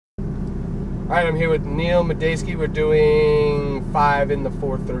Alright, I'm here with Neil Medeski. We're doing 5 in the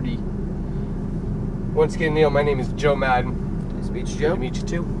 430. Once again, Neil, my name is Joe Madden. Nice to meet you, Joe. Good to meet you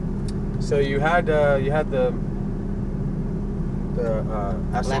too. So you had the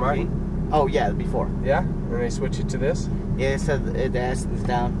Aston Martin? Oh yeah, before. Yeah? And they switched it to this? Yeah, it said the S is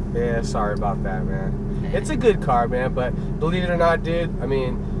down. Yeah, sorry about that, man. Nah. It's a good car, man, but believe it or not, dude, I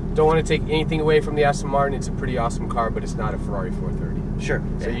mean, don't want to take anything away from the Aston Martin. It's a pretty awesome car, but it's not a Ferrari 430. Sure.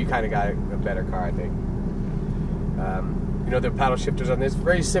 So you kind of got a better car, I think. You know, the paddle shifters on this,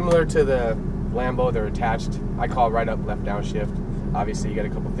 very similar to the Lambo. They're attached. I call it right up, left down shift. Obviously, you got a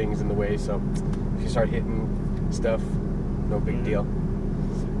couple things in the way, so if you start hitting stuff, no big deal.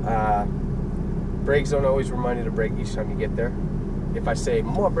 Brakes don't always remind you to brake each time you get there. If I say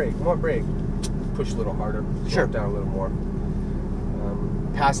more brake, push a little harder, slow it down a little more.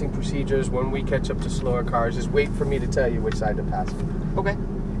 Passing procedures, when we catch up to slower cars, just wait for me to tell you which side to pass. Okay.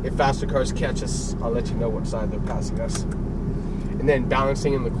 If faster cars catch us, I'll let you know what side they're passing us. And then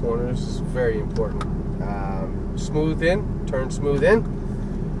balancing in the corners is very important. Smooth in, turn smooth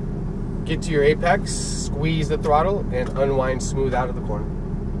in, get to your apex, squeeze the throttle, and unwind smooth out of the corner.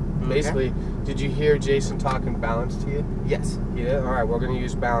 Okay. Basically, did you hear Jason talking balance to you? Yes. He did? Alright, we're going to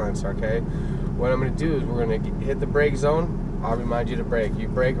use balance, okay? What I'm going to do is we're going to hit the brake zone. I'll remind you to brake. You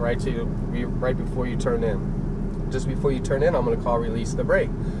brake right before you turn in. Just before you turn in, I'm going to call release the brake.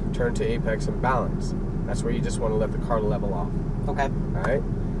 Turn to apex and balance. That's where you just want to let the car level off. Okay. Alright?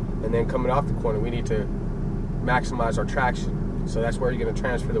 And then coming off the corner, we need to maximize our traction. So that's where you're going to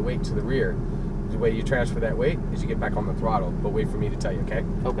transfer the weight to the rear. The way you transfer that weight is you get back on the throttle. But wait for me to tell you, okay?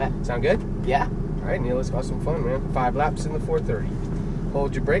 Okay. Sound good? Yeah. Alright, Neil, let's have some fun, man. 5 laps in the 430.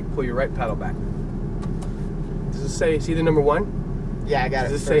 Hold your brake, pull your right pedal back. Does it say, see the number 1? Yeah, I got it.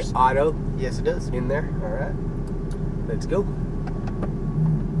 Does it say auto? Yes, it does. In there? Alright. Let's go.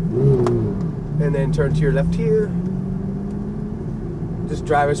 And then turn to your left here. Just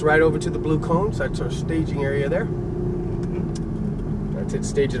drive us right over to the blue cones. That's our staging area there. That's it.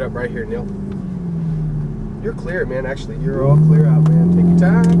 Stage it up right here, Neil. You're clear, man. Actually, you're all clear out, man. Take your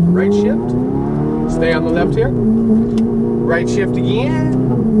time. Right shift. Stay on the left here. Right shift again.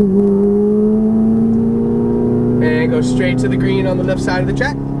 And go straight to the green on the left side of the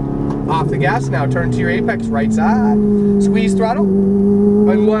track. Off the gas. Now turn to your apex. Right side. Squeeze throttle.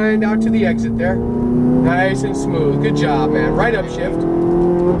 Unwind out to the exit there. Nice and smooth. Good job, man. Right up shift.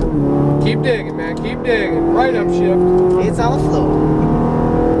 Keep digging, man. Keep digging. Right up shift. It's on the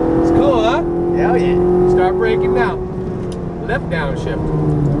floor. It's cool, huh? Hell yeah. Start braking now. Left down shift.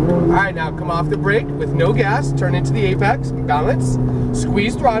 Alright, now come off the brake with no gas. Turn into the apex. Balance.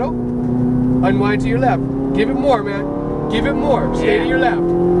 Squeeze throttle. Unwind to your left. Give it more, man. Give it more. Stay to your left.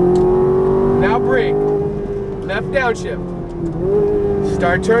 Now brake. Left down shift.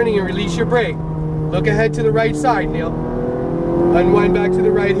 Start turning and release your brake. Look ahead to the right side, Neil. Unwind back to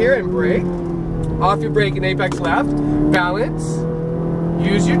the right here and brake. Off your brake and apex left. Balance.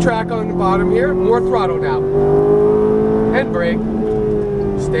 Use your track on the bottom here. More throttle now. And brake.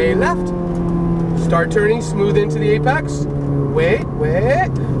 Stay left. Start turning smooth into the apex. Wait.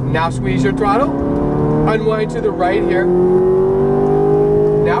 Now squeeze your throttle. Unwind to the right here.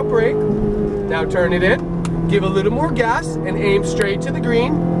 Now brake. Now turn it in. Give a little more gas and aim straight to the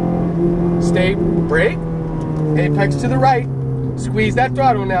green. Stay, brake. Apex to the right. Squeeze that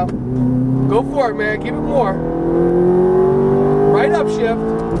throttle now. Go for it, man. Give it more. Right up shift.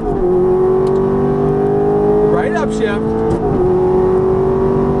 Right up shift.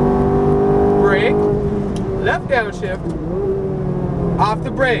 Brake. Left down shift. Off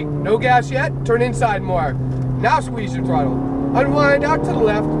the brake. No gas yet. Turn inside more. Now squeeze your throttle. Unwind out to the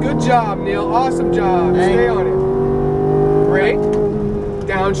left. Good job, Neil. Awesome job. Stay on it. Brake.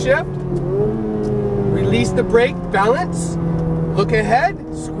 Downshift. Release the brake. Balance. Look ahead.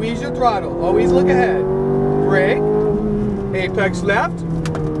 Squeeze your throttle. Always look ahead. Brake. Apex left.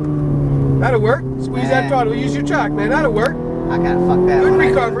 That'll work. Squeeze that throttle. Use your track, man. That'll work. I kinda fucked that Good one.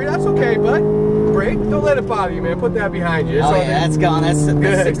 recovery. That's okay, bud. Brake. Don't let it bother you, man. Put that behind you. It's Oh yeah, that's gone. That's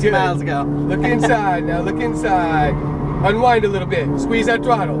good, 60 good. miles ago. Look inside now. Look inside. Unwind a little bit. Squeeze that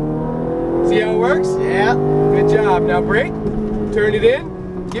throttle. See how it works? Yeah. Good job. Now brake. Turn it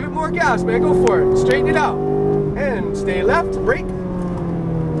in. Give it more gas, man. Go for it. Straighten it out. And stay left. Brake.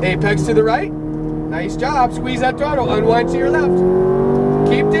 Apex to the right. Nice job. Squeeze that throttle. Unwind to your left.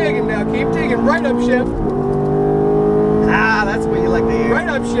 Keep digging now. Keep digging. Right up shift. Ah, that's what you like to hear. Right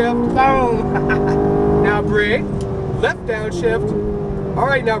up shift. Boom. Now brake. Left down shift. All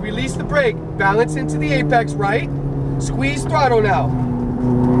right, now release the brake. Balance into the apex right. Squeeze throttle now.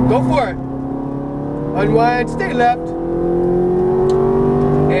 Go for it. Unwind, stay left.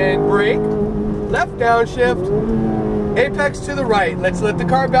 And brake. downshift, apex to the right. Let's let the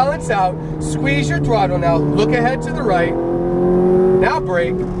car balance out. Squeeze your throttle now. Look ahead to the right. Now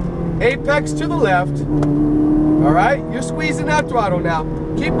brake. Apex to the left. All right, you're squeezing that throttle now.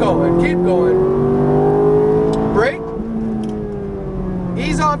 Keep going, keep going. Brake.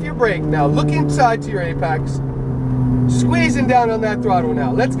 Ease off your brake now. Look inside to your apex. Squeezing down on that throttle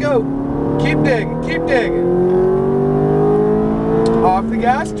now. Let's go. Keep digging, keep digging. Off the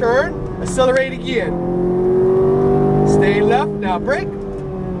gas, turn, accelerate again. Stay left, now brake.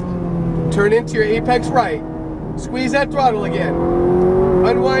 Turn into your apex right. Squeeze that throttle again.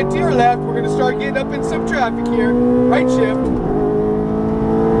 Unwind to your left. We're going to start getting up in some traffic here. Right shift.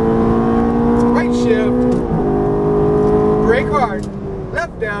 Right shift. Brake hard.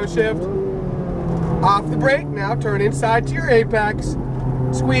 Left downshift. Off the brake. Now turn inside to your apex.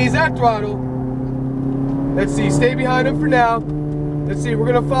 Squeeze that throttle. Let's see. Stay behind him for now. Let's see. We're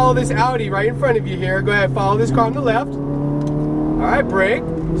going to follow this Audi right in front of you here. Go ahead. Follow this car on the left. All right. Brake.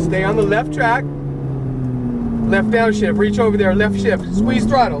 Stay on the left track. Left downshift, reach over there, left shift, squeeze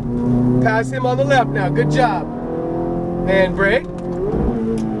throttle. Pass him on the left now, good job. And brake.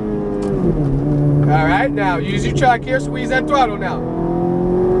 All right, now use your track here, squeeze that throttle now.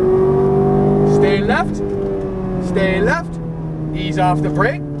 Stay left, ease off the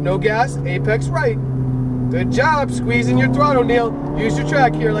brake, no gas, apex right. Good job, squeezing your throttle, Neil. Use your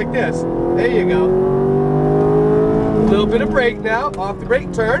track here like this. There you go. A little bit of brake now, off the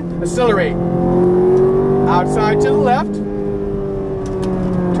brake, turn, accelerate. Outside to the left.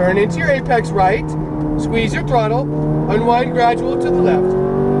 Turn into your apex right. Squeeze your throttle. Unwind gradual to the left.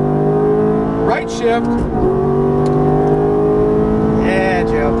 Right shift. Yeah,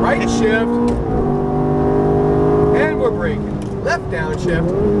 Joe. Right shift. And we're braking. Left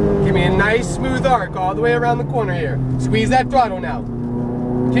downshift. Give me a nice smooth arc all the way around the corner here. Squeeze that throttle now.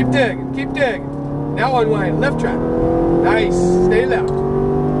 Keep digging. Keep digging. Now unwind. Left track. Nice. Stay left.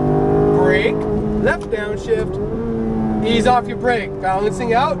 Brake. Left downshift, ease off your brake,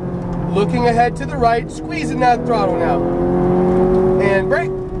 balancing out, looking ahead to the right, squeezing that throttle now. And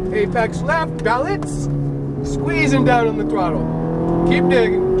brake, apex left, balance, squeezing down on the throttle. Keep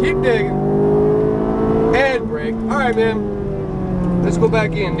digging, and brake. All right, man, let's go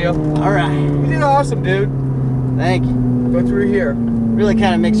back in, Neil. All right. You did awesome, dude. Thank you. Go through here. Really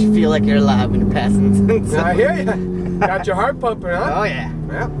kind of makes you feel like you're alive when you're passing. I hear you. Got your heart pumping, huh? Oh, yeah.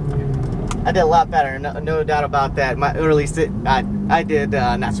 Yeah. I did a lot better, no doubt about that. I did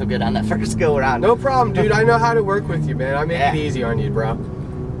not so good on that first go around. No problem, dude. I know how to work with you, man. I make it easy on you, bro.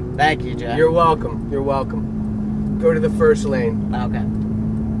 Thank you, Jeff. You're welcome. You're welcome. Go to the first lane. Okay.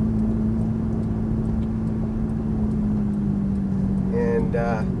 And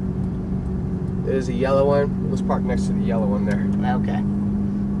there's a yellow one. Let's park next to the yellow one there. Okay.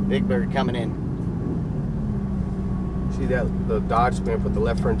 Big bird coming in. See that? The Dodge is going to put the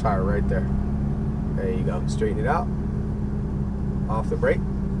left front tire right there. There you go. Straighten it out. Off the brake.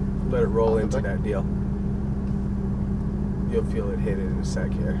 Let it roll into that deal. You'll feel it hit it in a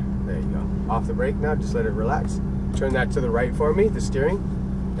sec here. There you go. Off the brake now. Just let it relax. Turn that to the right for me, the steering.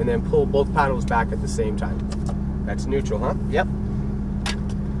 And then pull both paddles back at the same time. That's neutral, huh? Yep.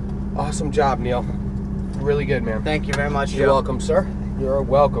 Awesome job, Neil. Really good, man. Thank you very much, You're Joe. welcome, sir. You're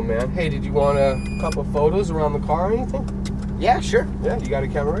welcome, man. Hey, did you want a couple photos around the car or anything? Yeah, sure. Yeah, you got a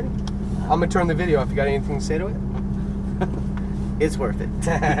camera ready? I'm gonna turn the video off. You got anything to say to it? It's worth it.